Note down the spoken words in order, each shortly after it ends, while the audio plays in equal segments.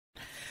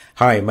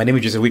Hi, my name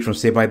is Joseph Wick from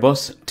Say By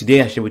Boss.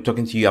 Today I shall be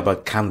talking to you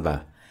about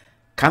Canva.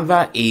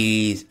 Canva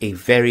is a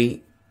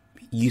very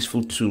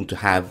useful tool to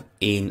have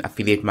in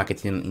affiliate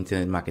marketing and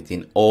internet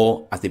marketing,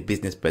 or as a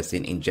business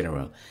person in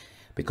general,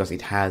 because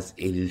it has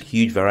a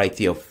huge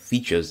variety of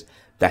features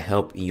that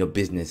help in your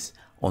business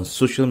on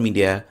social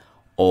media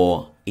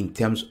or in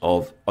terms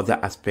of other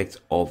aspects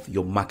of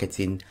your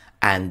marketing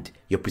and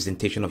your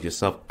presentation of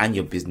yourself and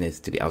your business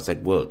to the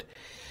outside world.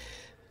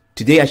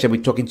 Today I shall be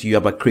talking to you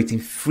about creating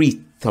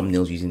free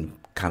thumbnails using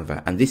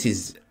Canva, and this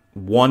is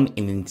one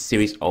in a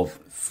series of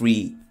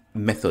free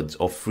methods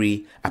or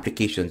free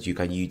applications you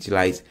can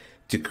utilize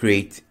to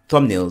create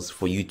thumbnails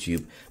for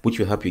YouTube, which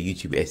will help your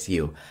YouTube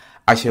SEO.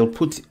 I shall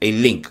put a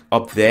link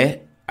up there,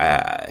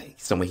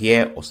 somewhere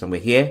here or somewhere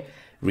here,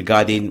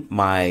 regarding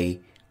my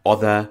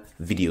other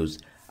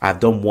videos. I've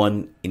done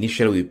one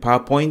initially with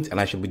PowerPoint, and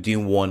I shall be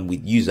doing one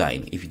with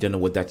Usign. If you don't know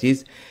what that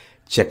is,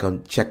 check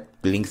the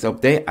links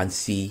up there and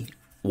see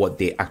what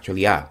they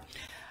actually are.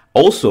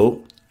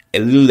 Also, a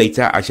little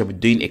later, I shall be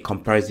doing a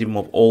comparison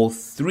of all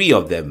three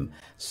of them.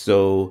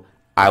 So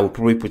I will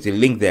probably put a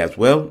link there as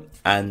well.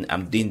 And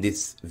I'm doing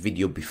this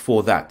video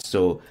before that,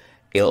 so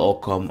it'll all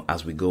come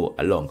as we go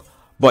along.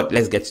 But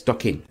let's get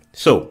stuck in.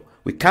 So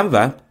with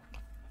Canva,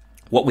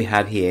 what we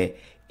have here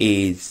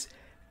is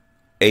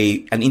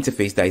an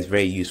interface that is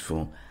very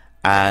useful.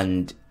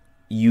 And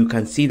you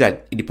can see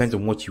that it depends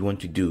on what you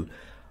want to do.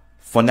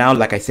 For now,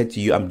 like I said to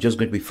you, I'm just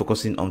going to be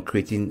focusing on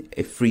creating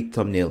a free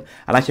thumbnail,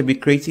 and I shall be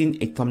creating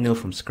a thumbnail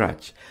from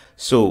scratch.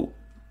 So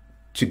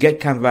to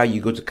get Canva,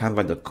 you go to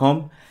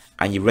canva.com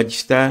and you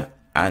register,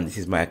 and this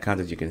is my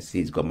account. As you can see,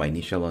 it's got my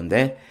initial on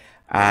there.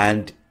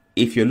 And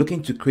if you're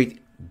looking to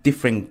create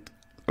different,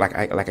 like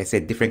I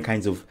said, different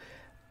kinds of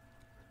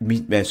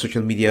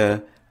social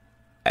media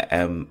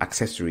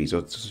accessories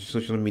or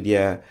social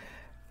media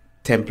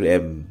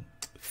template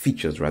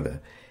features rather,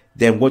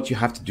 then what you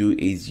have to do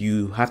is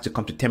you have to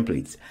come to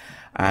templates,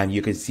 and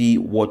you can see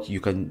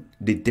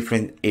the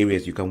different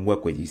areas you can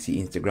work with. You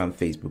see Instagram,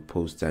 Facebook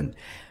posts and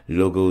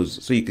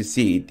logos. So you can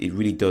see it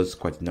really does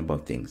quite a number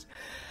of things.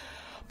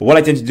 But what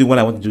I tend to do when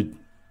I want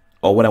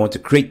to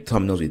create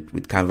thumbnails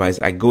with Canva is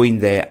I go in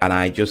there and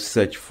I just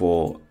search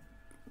for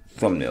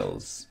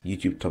thumbnails,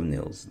 YouTube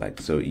thumbnails.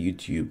 Like, so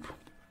YouTube,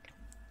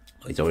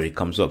 it already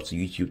comes up. So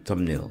YouTube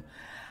thumbnail,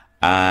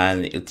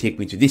 and it'll take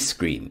me to this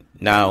screen.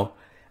 Now,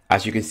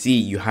 as you can see,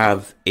 you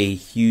have a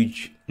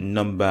huge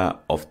number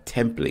of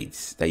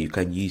templates that you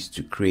can use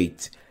to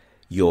create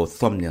your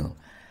thumbnail.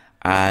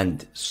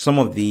 And some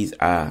of these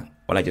are,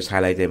 when I just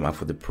highlight them, are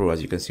for the pro.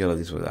 As you can see, all of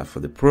these are for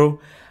the pro,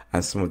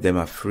 and some of them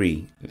are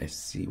free. Let's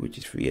see which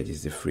is free. Yeah, this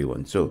is the free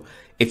one. So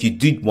if you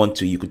did want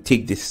to, you could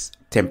take this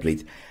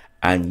template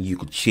and you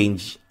could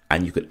change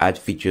and you could add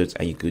features,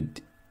 and you could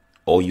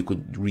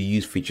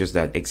reuse features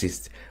that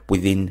exist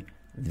within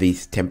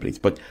these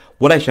templates. But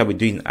what I shall be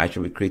doing, I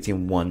shall be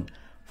creating one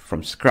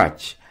from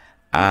scratch,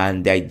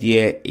 and the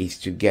idea is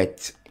to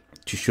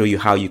show you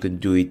how you can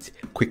do it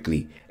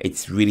quickly.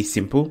 It's really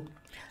simple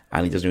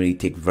and it doesn't really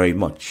take very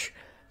much.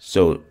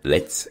 So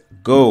let's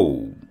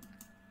go.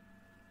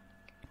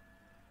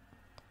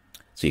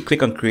 So you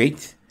click on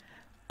create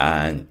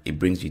and it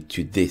brings you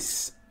to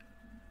this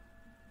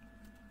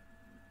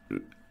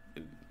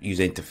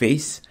user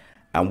interface,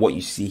 and what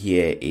you see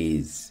here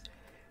is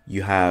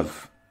you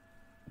have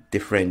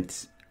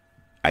different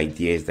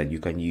ideas that you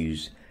can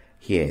use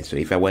here. So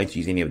if I want to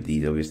use any of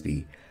these,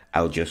 obviously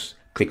I'll just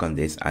click on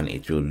this and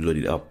it will load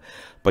it up.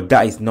 But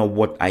that is not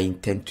what I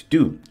intend to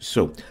do.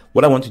 So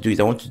what I want to do is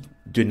I want to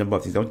do a number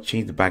of things. I want to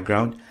change the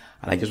background,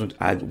 and I just want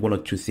to add one or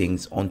two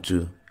things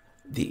onto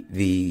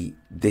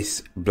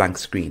this blank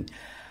screen.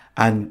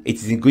 And it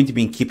is going to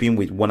be in keeping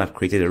with one I've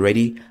created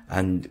already,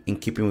 and in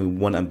keeping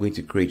with one I'm going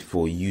to create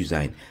for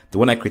Usign. The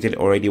one I created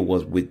already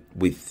was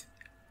with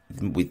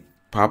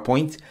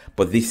PowerPoint,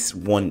 but this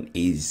one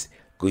is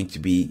going to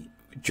be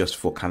just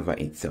for Canva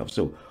itself.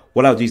 So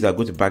what I'll do is I'll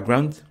go to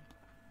background,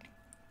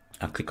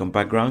 I'll click on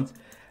background,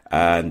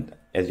 and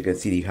as you can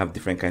see, you have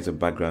different kinds of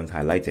backgrounds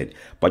highlighted,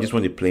 but I just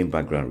want a plain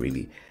background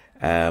really.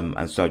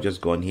 And so I'll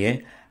just go on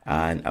here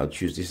and I'll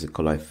choose this is the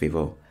color I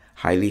favor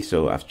highly.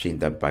 So I've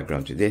changed that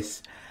background to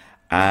this,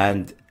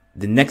 and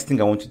the next thing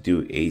I want to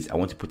do is I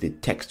want to put a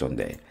text on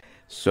there.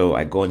 So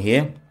I go on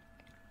here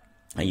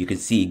and you can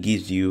see it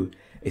gives you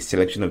a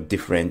selection of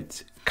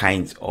different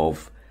kinds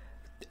of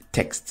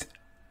text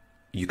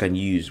you can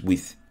use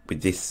with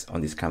this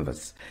on this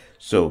canvas.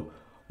 So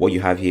what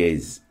you have here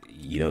is,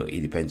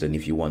 it depends on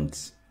if you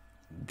want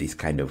this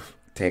kind of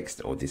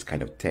text or this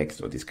kind of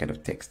text or this kind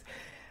of text.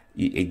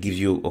 It gives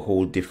you a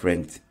whole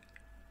different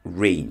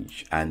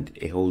range and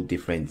a whole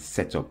different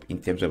setup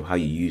in terms of how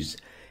you use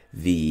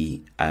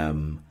the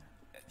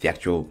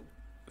actual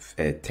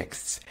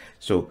texts.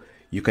 So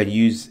you can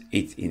use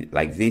it in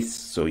like this.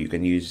 So you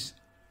can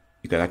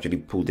actually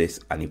pull this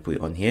and you put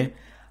it on here,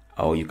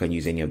 or you can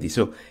use any of these.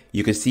 So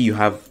you can see you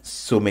have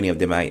so many of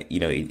them.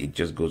 It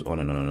just goes on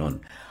and on and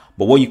on.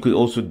 But what you could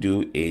also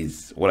do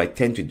is, what I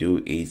tend to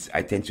do is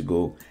I tend to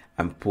go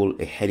and pull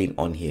a heading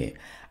on here,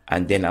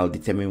 and then I'll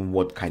determine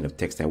what kind of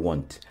text I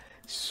want.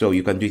 So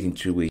you can do it in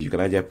two ways. You can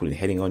either put a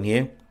heading on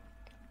here,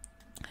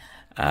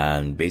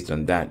 and based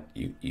on that,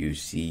 you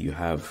see you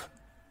have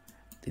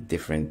the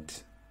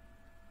different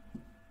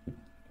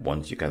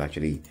ones. You can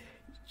actually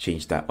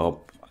change that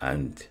up,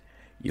 and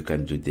you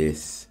can do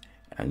this,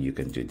 and you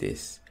can do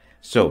this.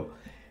 So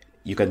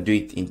you can do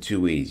it in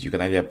two ways. You can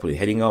either put a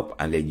heading up,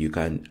 and then you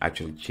can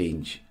actually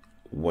change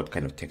what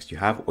kind of text you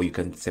have, or you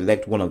can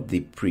select one of the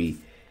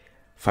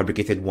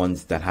pre-fabricated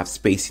ones that have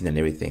spacing and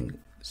everything.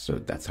 So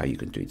that's how you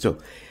can do it. So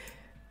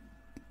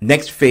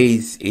next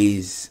phase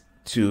is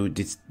to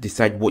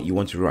decide what you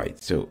want to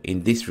write. So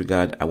in this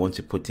regard, I want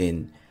to put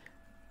in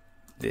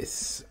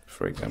this,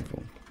 for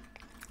example,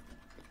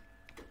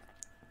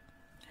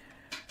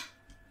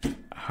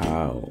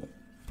 how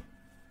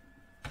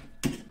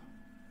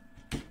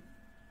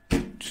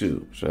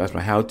to. So that's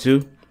my how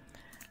to,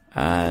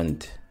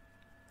 and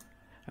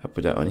I'll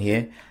put that on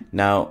here.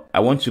 Now I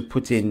want to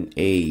put in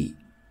a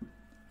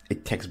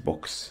text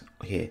box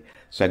here.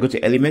 So I go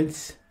to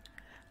elements,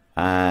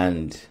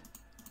 and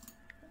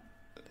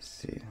let's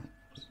see,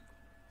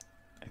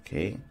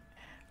 okay,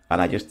 and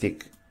I just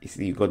take, you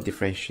see you got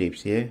different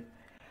shapes here,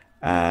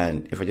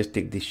 and if I just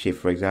take this shape,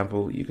 for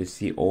example, you can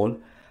see all.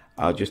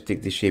 I'll just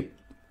take this shape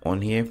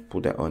on here,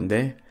 put that on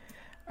there,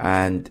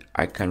 and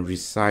I can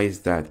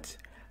resize that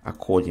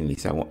accordingly.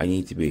 So I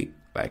need to be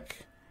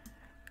like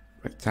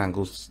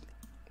rectangles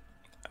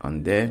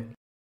on there.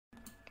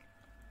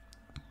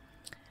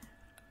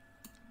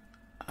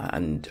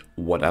 And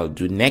what I'll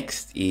do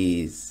next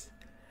is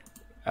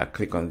I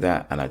click on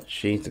that, and I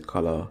change the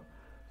color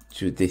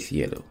to this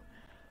yellow.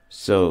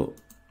 So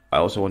I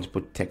also want to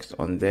put text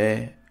on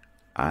there,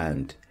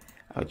 and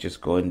I'll just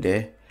go in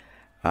there,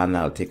 and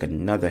I'll take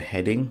another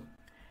heading,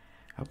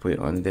 I'll put it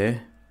on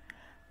there,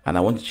 and I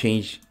want to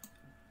change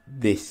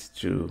this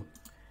to,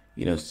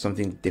 you know,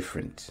 something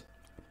different.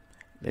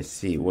 Let's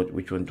see,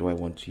 which one do I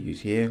want to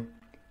use here?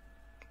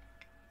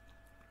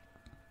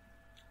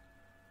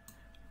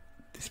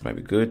 This might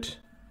be good.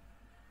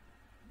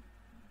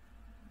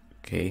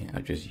 Okay,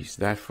 I'll just use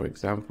that, for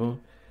example.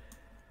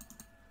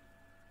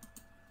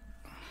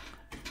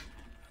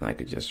 And I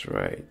could just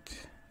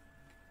write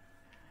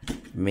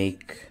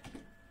make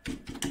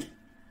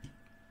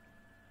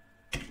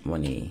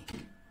money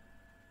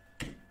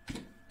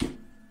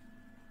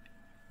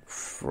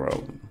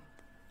from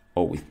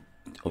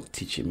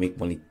teaching, make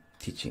money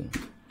teaching.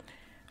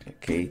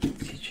 Okay,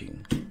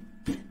 teaching.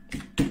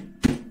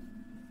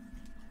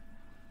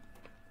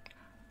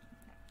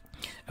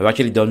 I've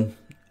actually done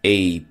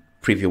a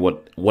preview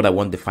what I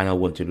want the final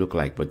one to look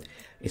like, but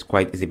it's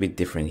a bit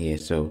different here.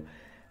 So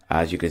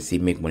as you can see,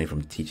 make money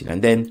from teaching.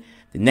 And then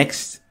the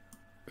next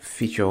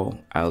feature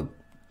I'll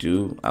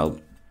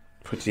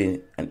put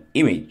in an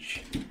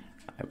image.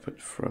 I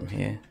put from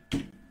here.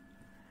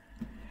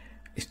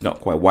 It's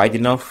not quite wide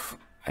enough,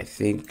 I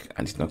think,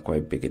 and it's not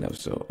quite big enough.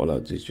 So all I'll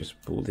do is just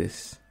pull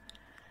this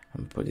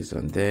and put this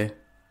on there,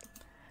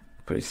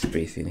 put a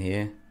space in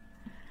here,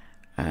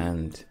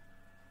 and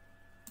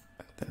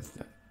that's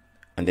that.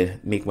 And then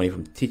make money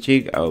from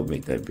teaching, I'll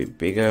make that a bit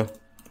bigger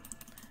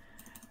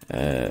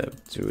to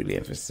really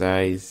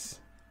emphasize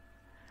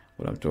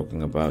what I'm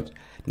talking about.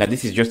 Now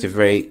this is just a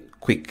very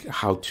quick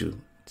how-to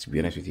be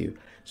honest with you.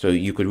 So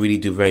you could really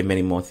do very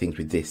many more things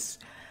with this.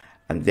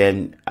 And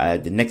then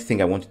the next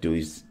thing I want to do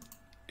is,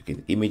 okay,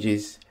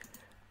 images.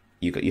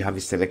 You have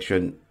a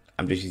selection.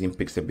 I'm just using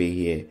Pixabay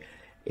here.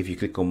 If you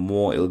click on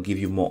more, it'll give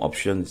you more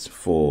options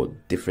for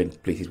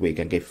different places where you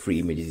can get free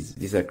images.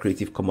 These are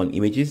Creative Commons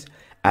images,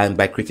 and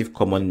by Creative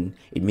Commons,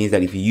 it means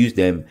that if you use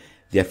them,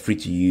 they're free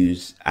to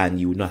use, and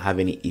you will not have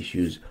any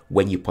issues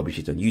when you publish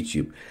it on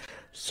YouTube.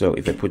 So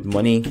if I put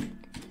money,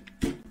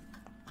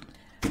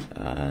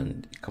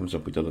 and it comes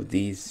up with all of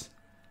these,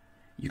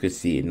 you can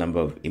see a number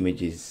of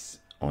images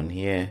on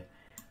here.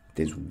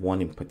 There's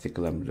one in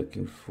particular I'm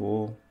looking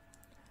for.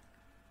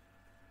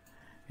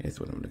 Here's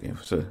what I'm looking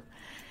for. So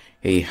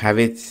here you have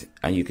it,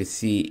 and you can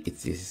see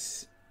it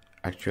is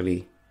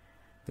actually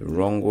the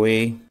wrong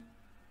way.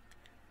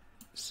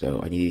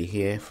 So I need it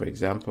here, for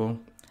example,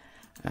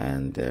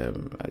 and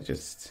I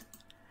just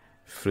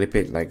flip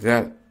it like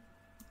that,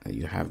 and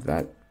you have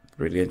that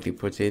brilliantly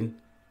put in.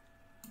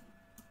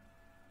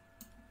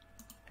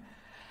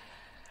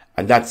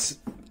 And that's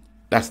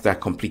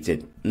that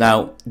completed.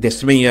 Now there's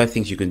so many other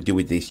things you can do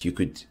with this. You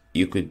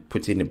could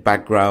put in a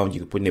background,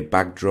 you could put in a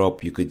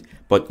backdrop,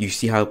 but you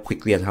see how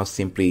quickly and how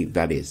simply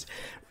that is.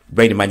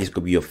 Bear in mind, this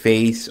could be your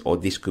face, or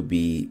this could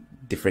be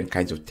different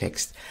kinds of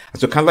text.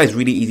 And so Canva is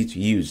really easy to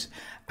use,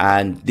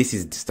 and this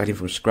is starting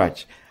from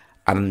scratch.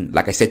 And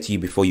like I said to you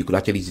before, you could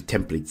actually use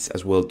templates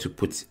as well to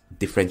put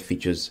different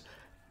features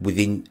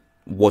within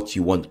what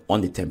you want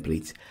on the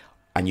template.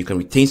 And you can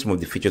retain some of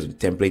the features of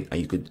the template,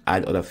 and you could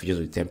add other features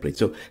of the template.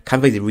 So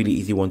Canva is a really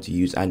easy one to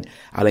use, and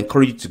I'll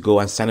encourage you to go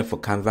and sign up for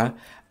Canva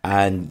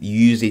and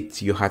use it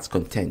to your heart's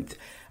content.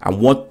 And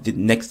what the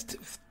next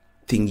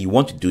thing you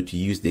want to do to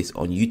use this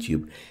on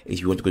YouTube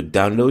is you want to go to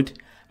download,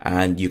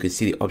 and you can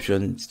see the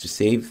options to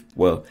save.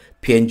 Well,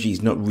 PNG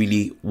is not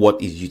really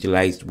what is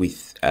utilized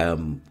with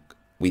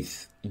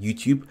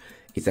YouTube.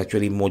 It's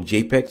actually more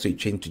JPEG, so you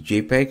change to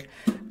JPEG,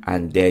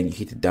 and then you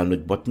hit the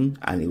download button,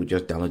 and it will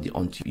just download it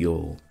onto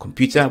your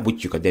computer,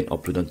 which you can then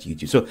upload onto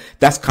YouTube. So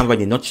that's Canva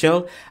in a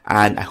nutshell,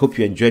 and I hope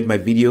you enjoyed my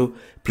video.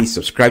 Please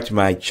subscribe to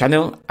my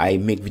channel. I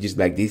make videos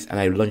like this, and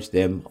I launch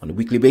them on a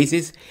weekly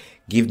basis.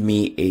 Give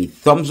me a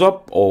thumbs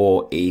up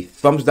or a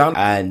thumbs down,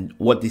 and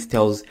what this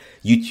tells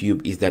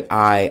YouTube is that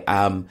I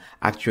am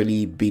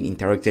actually being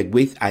interacted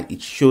with, and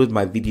it shows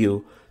my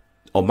video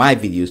or my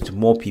videos to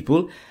more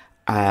people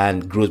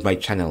and grows my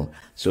channel.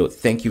 So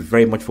thank you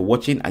very much for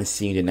watching, and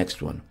see you in the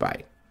next one.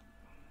 Bye.